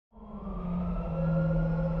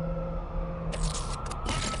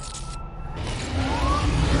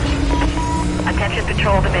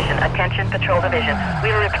Patrol Division. Attention, Patrol Division.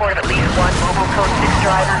 We have a report of at least one mobile code 6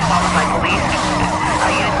 driver followed by police.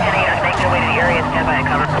 Unit 10-8 are making their way to the area. Stand by and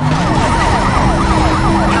cover.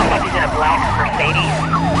 Suspect is in a black Mercedes.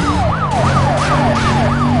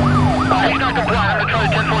 He's not compliant. I'm going to try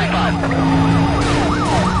to 1045.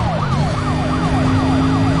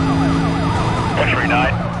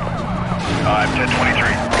 139. I'm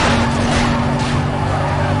 1023.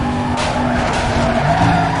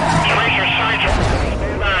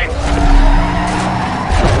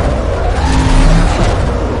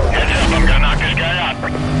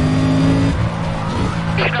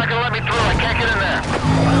 He's not gonna let me through, I can't get in there.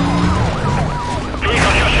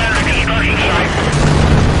 Vehicle just entered a construction site.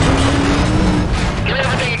 Give me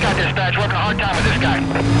everything you got, dispatch. We're having a hard time with this guy.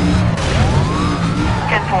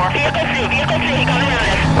 10-4. Vehicle C, got in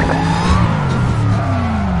there.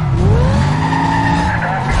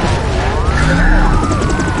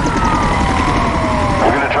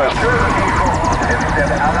 We're gonna try to steer the vehicle and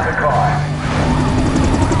step out of the car.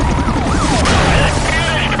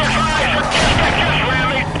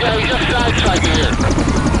 Yeah, he just sideswiped me here.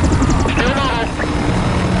 Still normal.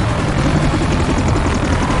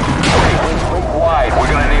 Wide, we're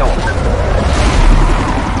gonna nail him.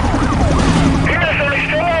 He's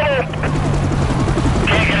still normal.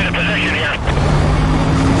 Can't get into position here.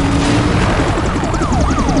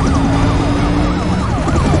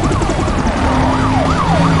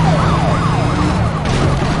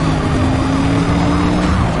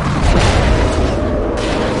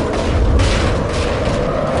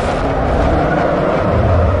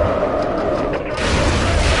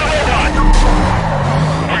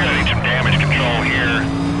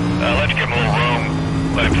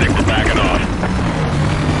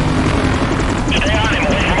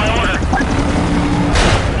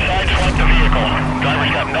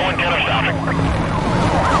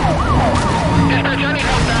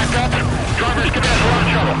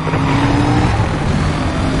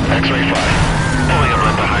 X-ray 5. Pulling him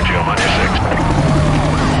right behind you, I'm on your 6.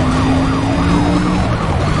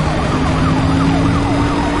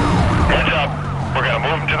 Heads up. We're gonna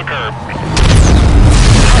move him to the curb.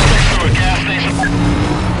 Through a gas station.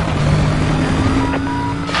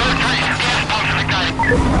 Gas pump for the guy.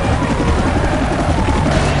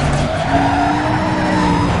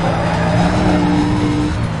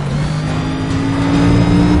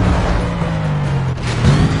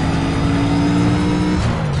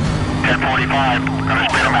 Gonna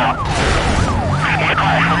spin him out. One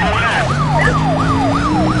crash, we're moving in.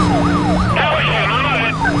 Tell us you, move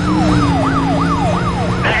it.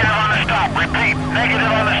 Negative on the stop. Repeat,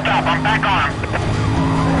 negative on the stop. I'm back on him.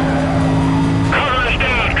 Cover us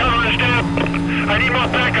down. I need more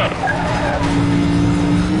backup.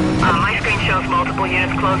 My screen shows multiple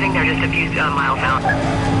units closing. They're just a few miles out.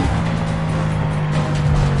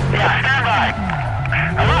 Yeah, stand by.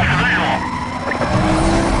 I lost the visual.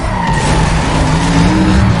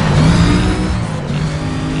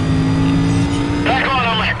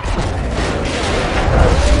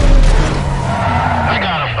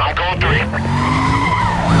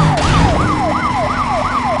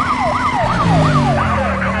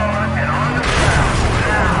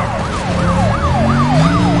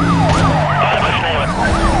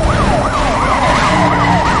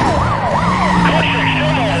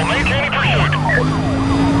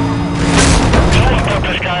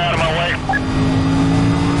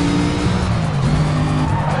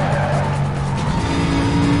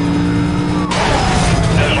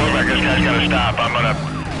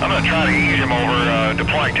 I'm gonna try to ease him over,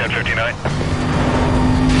 deploying 1059.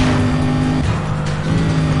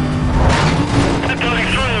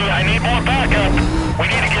 1033, I need more backup. We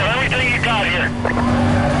need to get everything you got here.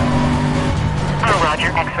 Oh, Roger,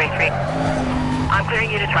 X-ray 3. I'm clearing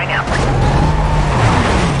units right now.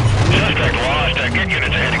 Suspect lost. Get units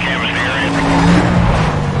ahead to canvas the area.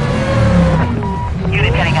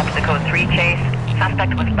 Units heading up to the code 3 chase.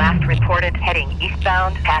 Suspect was last reported heading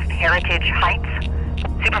eastbound past Heritage Heights.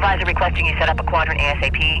 Supervisor requesting you set up a quadrant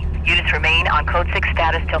ASAP. Units remain on code 6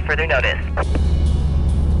 status till further notice.